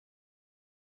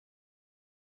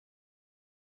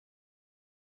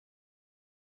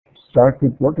start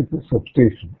with what is a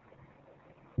substation.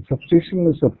 A substation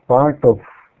is a part of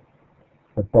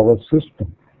a power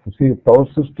system. You see, a power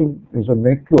system is a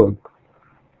network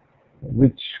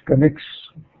which connects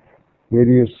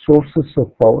various sources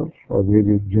of power or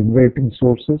various generating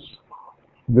sources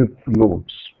with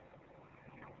loads.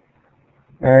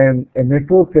 And a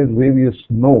network has various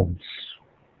nodes,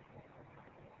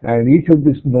 and each of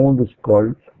these nodes is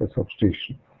called a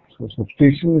substation. So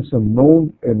substation is a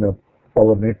node in a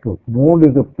power network. Node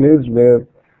is a place where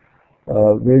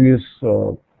various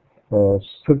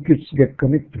circuits get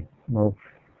connected. Now,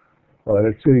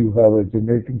 let's say you have a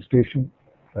generating station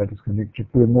that is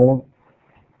connected to a node.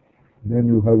 Then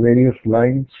you have various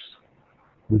lines.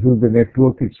 This is the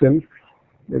network itself.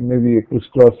 There may be a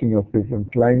crisscrossing of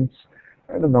different lines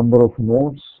and a number of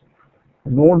nodes. A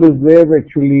node is where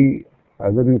actually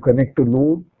either you connect a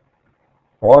load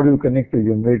or you connect a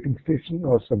generating station,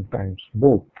 or sometimes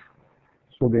both.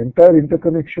 So the entire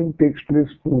interconnection takes place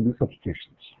through the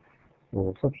substations.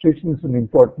 So substation is an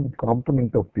important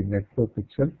component of the network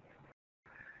itself.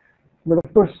 But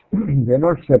of course, they are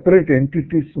not separate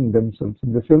entities in themselves,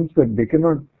 in the sense that they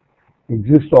cannot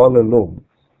exist all alone.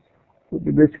 So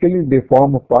basically, they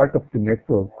form a part of the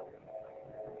network,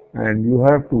 and you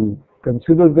have to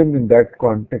consider them in that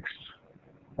context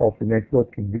of the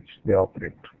network in which they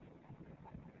operate.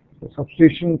 So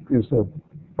substation is a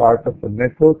part of the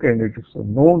network, and it is a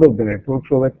node of the network.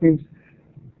 So that means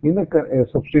in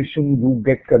a substation, you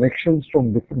get connections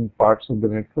from different parts of the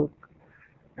network,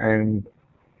 and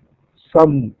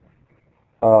some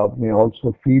may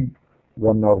also feed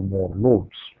one or more loads.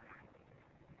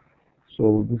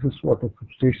 So this is what a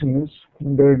substation is.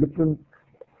 And there are different.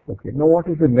 Okay, now what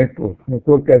is a network?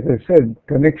 Network, as I said,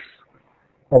 connects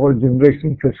power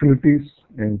generation facilities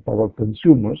and power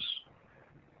consumers.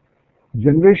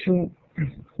 Generation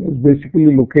is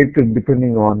basically located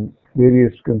depending on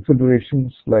various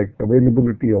considerations like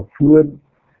availability of fuel,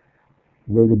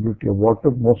 availability of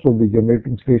water. Most of the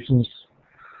generating stations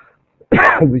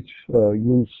which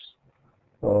use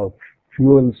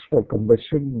fuels for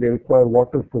combustion, they require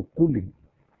water for cooling.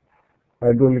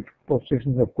 Hydroelectric power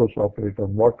stations, of course, operate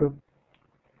on water.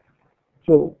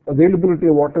 So availability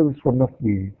of water is one of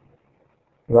the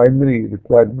primary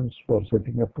requirements for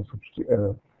setting up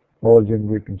a power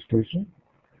generating station.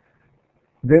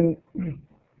 Then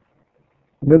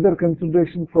another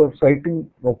consideration for siting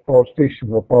of power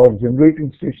stations or power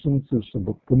generating stations is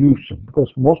about pollution, because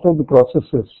most of the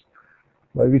processes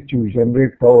by which you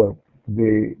generate power,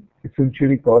 they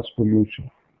essentially cause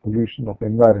pollution of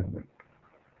environment.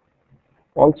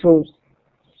 Also,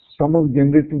 some of the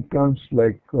generating plants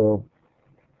like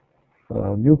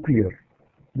nuclear,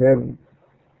 they're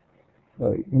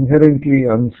inherently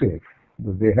unsafe.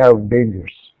 They have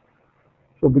dangers.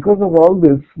 So because of all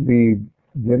this, the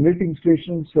generating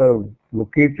stations are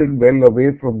located well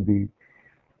away from the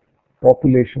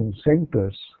population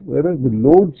centers, whereas the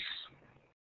loads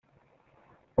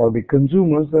or the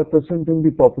consumers are present in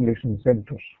the population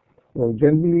centers. So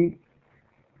generally,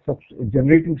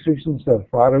 generating stations are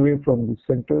far away from the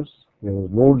centers. The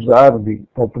loads are the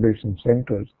population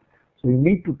centers. So you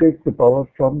need to take the power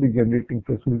from the generating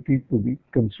facility to the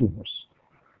consumers.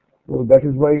 So that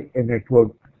is why a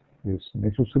network is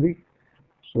necessary.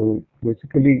 So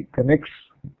basically connects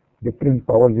different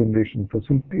power generation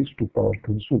facilities to power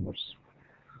consumers.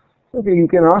 Okay, you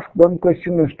can ask one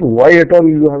question as to why at all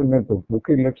you have a network.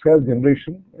 Okay, let's have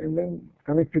generation and then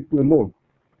connect it to a load.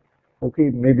 Okay,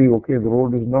 maybe the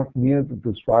road is not near, it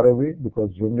is far away, because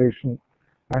generation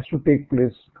has to take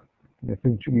place in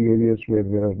essentially areas where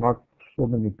there are not so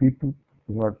many people,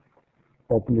 not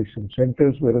population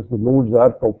centers, whereas the loads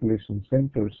are population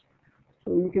centers.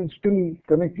 So you can still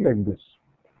connect like this.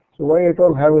 So why at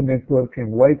all have a network,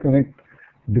 and why connect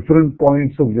different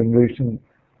points of generation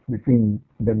between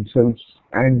themselves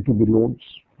and to the loads?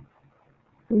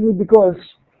 Because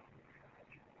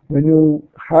when you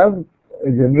have a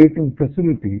generating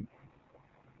facility,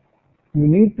 you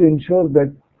need to ensure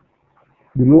that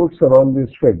the loads are always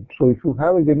fed. So if you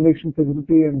have a generation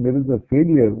facility and there is a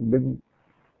failure, then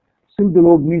still the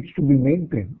load needs to be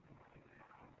maintained.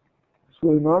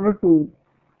 So in order to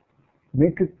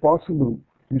make it possible,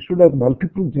 you should have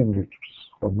multiple generators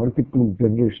or multiple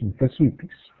generation facilities,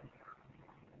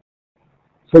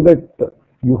 so that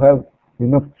you have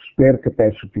enough spare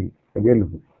capacity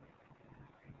available.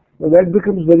 So that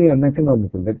becomes very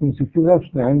uneconomical. That means if you have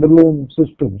standalone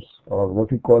systems, or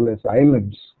what we call as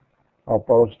islands of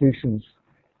power stations,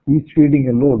 each feeding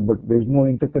a load, but there is no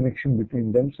interconnection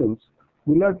between themselves,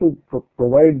 we will have to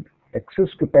provide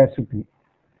excess capacity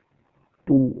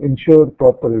to ensure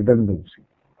proper redundancy.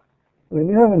 When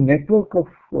you have a network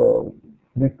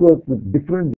with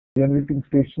different generating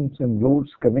stations and loads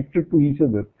connected to each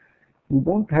other, you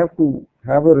don't have to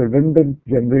have a redundant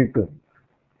generator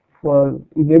for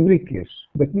in every case.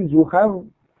 That means you have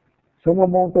some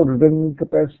amount of redundant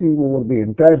capacity over the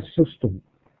entire system,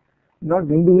 not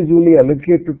individually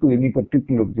allocated to any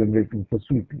particular generating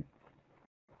facility.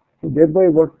 So thereby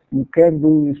what you can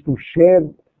do is to share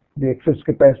the excess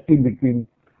capacity between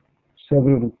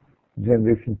several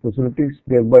generation facilities,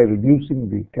 thereby reducing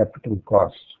the capital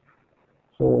costs.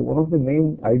 So one of the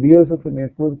main ideas of a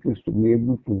network is to be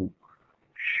able to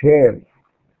share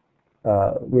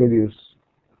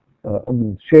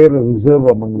share a reserve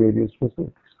among various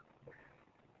facilities.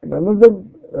 And another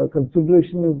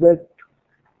consideration is that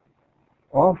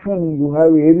often you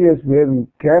have areas where you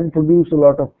can produce a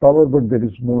lot of power, but there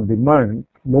is no demand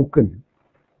locally.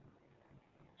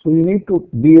 So you need to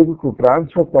be able to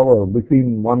transfer power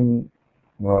between one,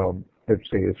 let's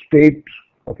say, a state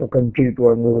of a country to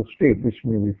another state, which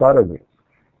may be far away,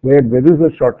 where there is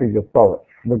a shortage of power,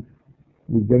 but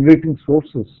the generating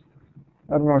sources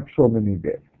are not so many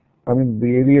there. I mean, the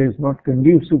area is not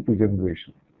conducive to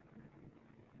generation.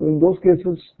 So in those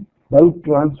cases, bulk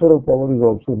transfer of power is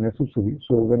also necessary.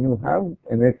 So when you have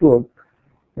a network,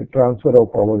 a transfer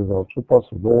of power is also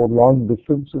possible. Over long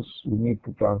distances, you need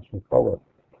to transfer power.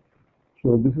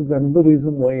 So this is another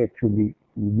reason why actually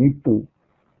you need to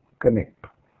connect.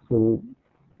 So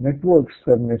networks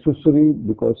are necessary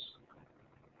because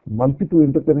multiple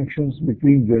interconnections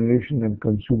between generation and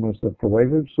consumers are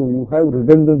provided. So you have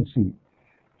redundancy.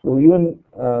 So even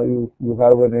you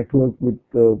have a network with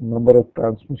a number of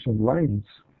transmission lines.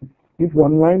 If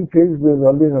one line fails, there is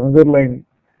always another line.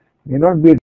 May not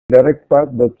be a direct path,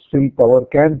 but still power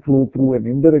can flow through an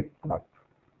indirect path.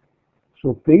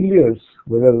 So failures,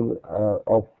 whether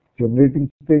of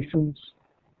generating stations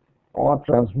or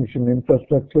transmission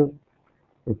infrastructure,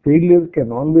 a failure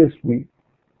can always be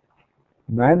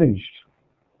managed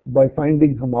by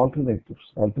finding some alternative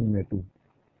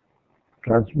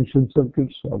transmission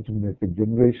circuits, alternative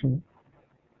generation,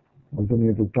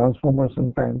 alternative transformers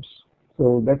sometimes.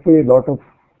 So that way a lot of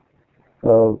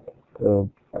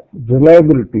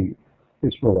reliability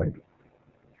is provided.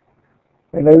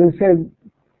 And as I said,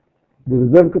 the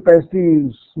reserve capacity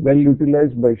is well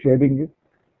utilized by sharing it.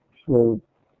 So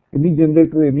any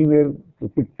generator anywhere,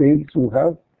 if it fails, you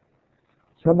have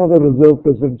some other reserve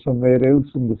present somewhere else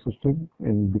in the system,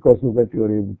 and because of that you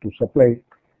are able to supply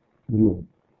the load.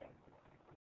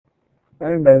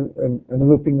 And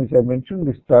another thing which I mentioned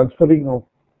is transferring of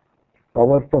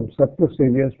power from surplus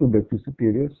areas to deficit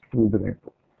areas through the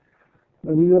network.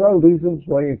 Now, these are all reasons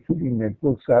why actually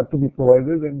networks have to be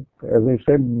provided, and as I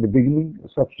said in the beginning,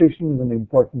 substation is an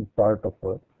important part of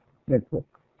a network.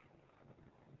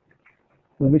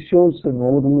 So this shows an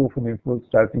overview of a network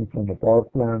starting from the power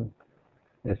plant,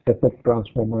 a step-up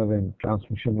transformer and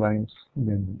transmission lines,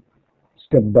 then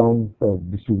step down for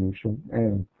distribution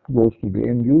and goes to the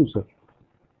end user.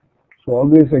 So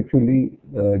always actually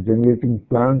generating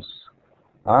plants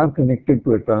are connected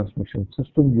to a transmission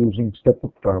system using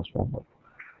step-up transformer.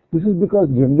 This is because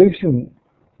generation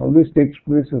always takes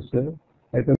place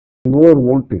at a lower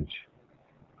voltage.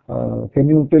 Can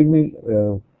you tell me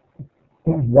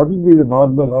what will be the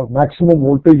normal or maximum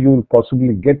voltage you will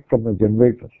possibly get from a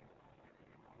generator?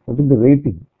 What is the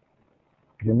rating,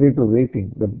 generator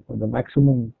rating, the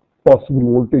maximum possible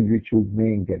voltage which you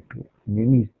may get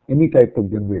in any type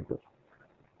of generator?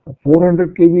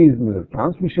 400 kV is in the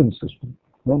transmission system.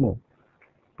 No.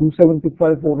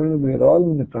 275, 400, we are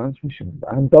all in the transmission.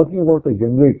 I am talking about a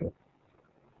generator.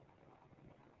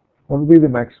 What will be the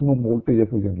maximum voltage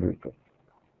of a generator?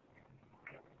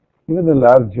 Even a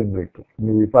large generator,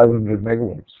 maybe 500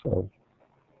 megawatts or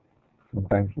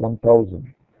sometimes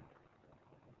 1000.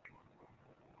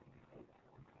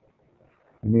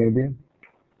 Any idea?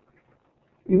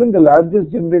 Even the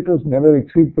largest generators never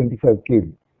exceed 25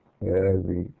 kV as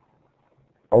the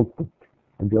output.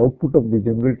 At the output of the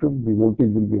generator, the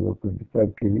voltage will be about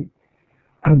 25 kV.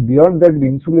 And beyond that, the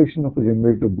insulation of a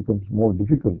generator becomes more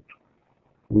difficult.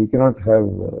 We cannot have,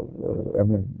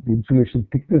 the insulation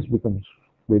thickness becomes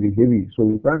very heavy, so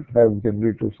we can't have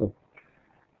generators of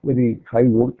very high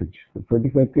voltage. So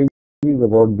 25 kV is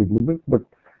about the limit, but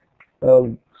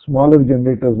smaller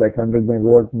generators like 100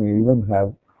 megawatt may even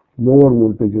have lower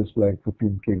voltages like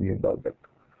 15 kV and all that.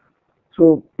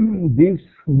 So these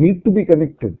need to be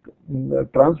connected. The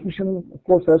transmission, of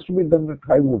course, has to be done at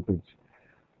high voltage.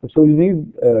 So you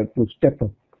need to step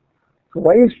up. So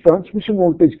why is transmission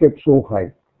voltage kept so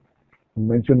high? You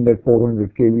mentioned that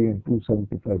 400 kV and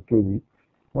 275 kV.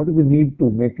 What is the need to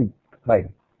make it high?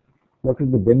 What is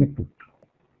the benefit?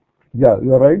 Yeah,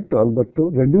 you're right, Alberto.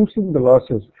 Reducing the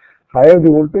losses. Higher the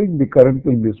voltage, the current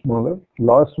will be smaller,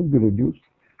 loss will be reduced.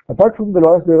 Apart from the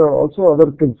loss, there are also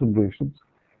other considerations.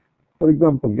 For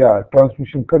example, yeah,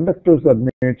 transmission conductors are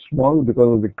made small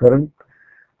because of the current,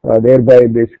 thereby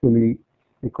basically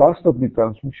the cost of the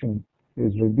transmission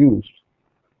is reduced.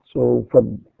 So for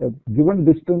a given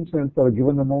distance and for a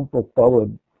given amount of power,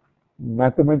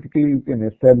 mathematically you can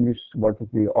establish what is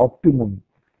the optimum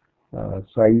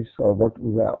size or what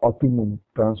is the optimum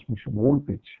transmission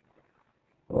voltage.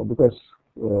 Because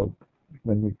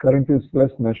when the current is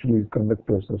less, naturally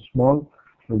conductors are small.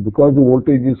 But because the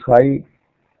voltage is high,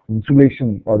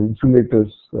 insulation or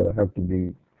insulators have to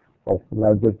be of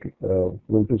larger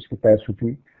voltage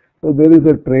capacity. So there is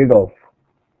a trade-off.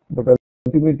 But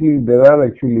ultimately, there are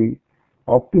actually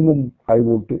optimum high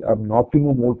voltage,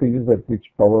 optimum voltages at which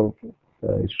power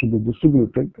is to be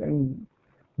distributed, and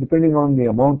depending on the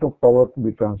amount of power to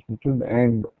be transmitted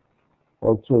and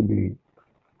also the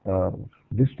uh,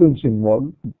 distance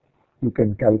involved, you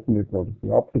can calculate what is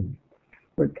the optimum.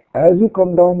 But as you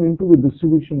come down into the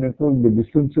distribution network, the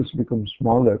distances become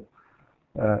smaller,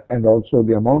 and also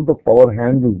the amount of power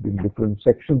handled in different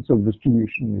sections of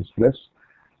distribution is less,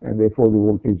 and therefore the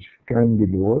voltage can be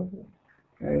lower.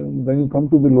 And when you come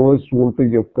to the lowest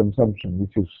voltage of consumption,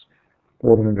 which is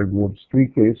 400 volts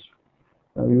 3-phase,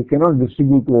 you cannot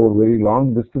distribute over very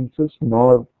long distances,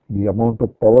 nor the amount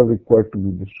of power required to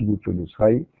be distributed is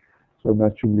high. So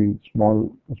naturally,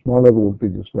 smaller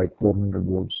voltages like 400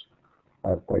 volts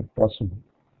are quite possible.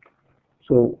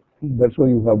 So that's why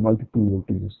you have multiple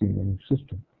voltages in any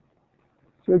system.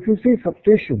 So if you see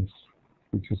substations,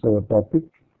 which is our topic,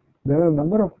 there are a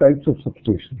number of types of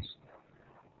substations.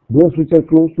 Those which are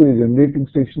close to a generating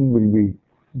station will be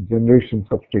generation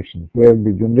substations, where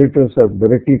the generators are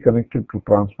directly connected to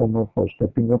transformer for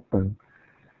stepping up and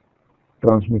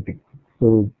transmitting.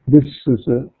 So this is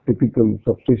a typical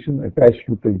substation attached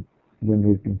with a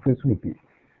generating facility.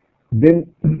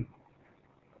 Then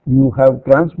you have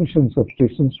transmission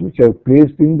substations which are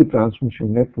placed in the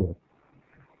transmission network.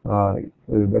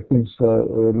 That means a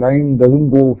line doesn't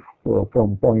go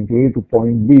from point A to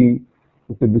point B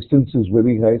if the distance is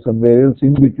very high. Somewhere else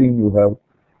in between you have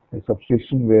a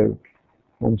substation where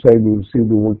one side you receive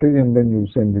the voltage and then you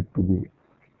send it to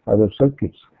the other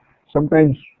circuits.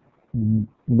 Sometimes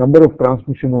number of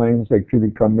transmission lines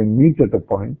actually come and meet at a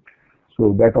point,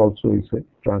 so that also is a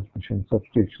transmission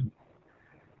substation.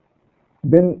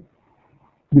 Then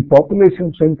the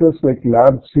population centers like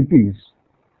large cities,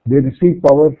 they receive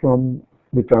power from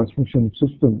the transmission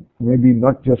system, maybe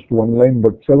not just one line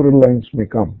but several lines may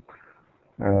come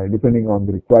depending on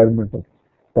the requirement of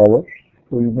power.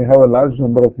 So you may have a large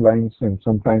number of lines and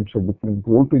sometimes at different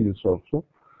voltages also.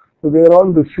 So they are all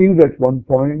received at one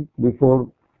point before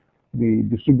the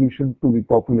distribution to the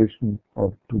population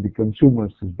or to the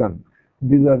consumers is done.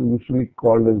 These are usually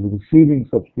called as receiving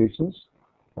substations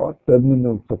or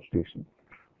terminal substations.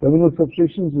 Terminal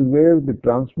substations is where the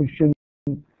transmission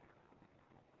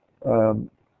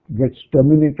gets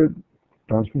terminated,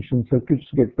 transmission circuits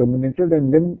get terminated,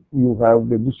 and then you have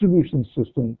the distribution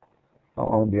system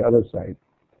on the other side,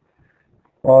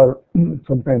 or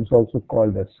sometimes also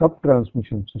called a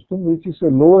sub-transmission system, which is a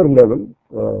lower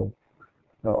level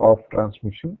of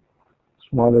transmission,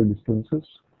 smaller distances.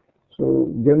 So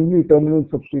generally terminal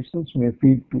substations may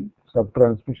feed to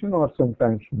sub-transmission or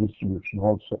sometimes distribution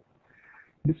also.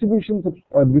 Distribution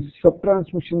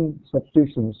sub-transmission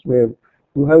substations where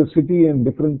you have a city and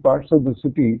different parts of the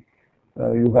city,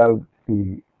 you have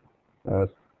the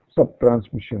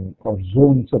sub-transmission or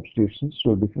zone substations,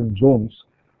 so different zones.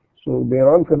 So they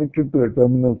are all connected to a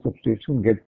terminal substation,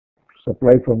 get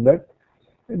supply from that,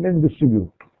 and then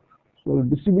distribute. So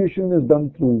distribution is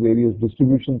done through various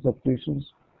distribution substations,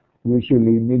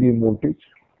 usually medium voltage,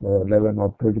 11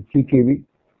 or 33 kV,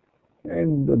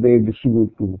 and they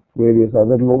distribute to various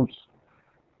other loads.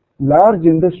 Large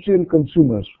industrial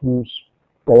consumers whose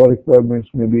power requirements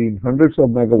may be in hundreds of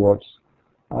megawatts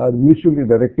are usually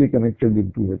directly connected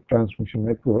into a transmission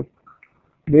network.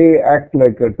 They act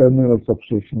like a terminal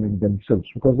substation in themselves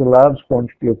because a large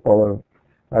quantity of power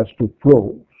has to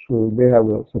flow. So they have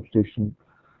a substation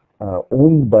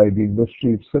owned by the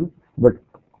industry itself, but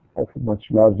of a much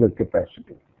larger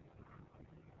capacity.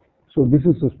 So this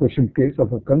is a special case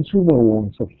of a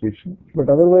consumer-owned substation, but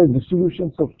otherwise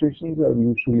distribution substations are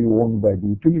usually owned by the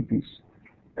utilities,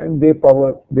 and they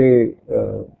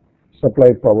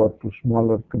supply power to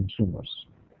smaller consumers.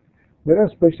 There are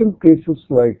special cases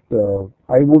like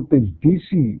high voltage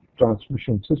DC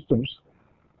transmission systems.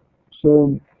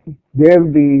 So there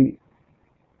the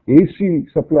AC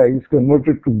supply is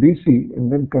converted to DC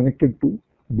and then connected to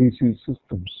DC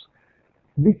systems.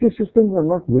 DC systems are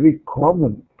not very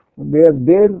common. They are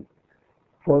there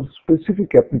for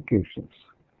specific applications,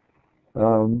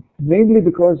 mainly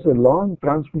because a long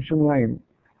transmission line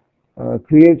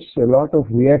creates a lot of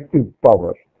reactive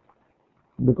power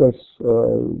because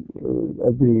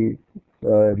of the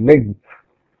length,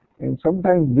 and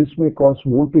sometimes this may cause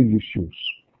voltage issues.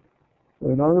 So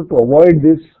in order to avoid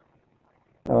this,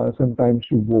 sometimes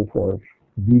you go for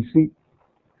DC.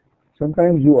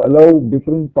 Sometimes you allow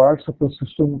different parts of the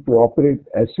system to operate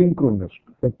asynchronous.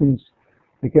 That means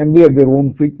they can be at their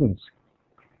own frequency,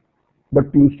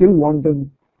 but you still want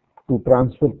them to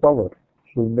transfer power.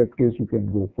 So in that case, you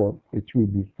can go for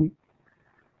HVDC.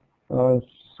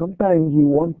 Sometimes you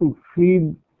want to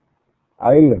feed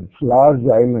islands, large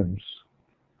islands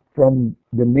from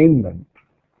the mainland,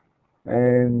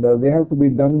 and they have to be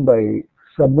done by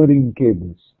submarine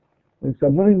cables. The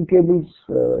submarine cables,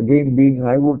 again being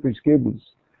high voltage cables,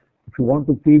 if you want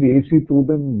to feed AC through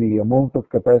them, the amount of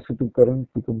capacitive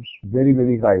current becomes very,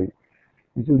 very high,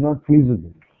 which is not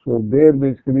feasible. So there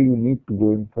basically you need to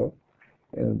go in for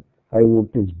a high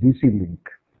voltage DC link.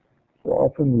 So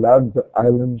often large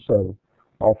islands or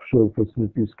offshore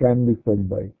facilities can be fed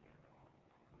by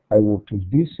high voltage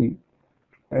DC.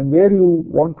 And where you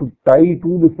want to tie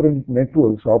two different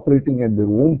networks operating at their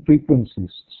own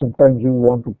frequencies, sometimes you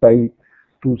want to tie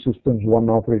two systems, one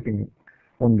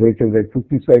rated at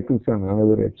 50 cycles and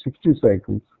another at 60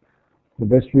 cycles. The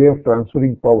best way of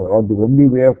transferring power, or the only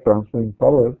way of transferring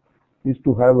power, is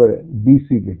to have a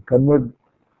DC link. Convert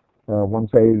one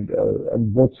side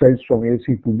and both sides from AC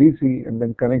to DC and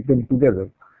then connect them together.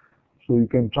 So you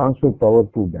can transfer power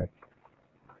through that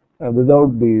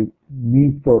without the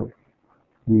need for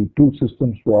the two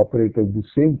systems to operate at the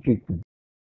same frequency.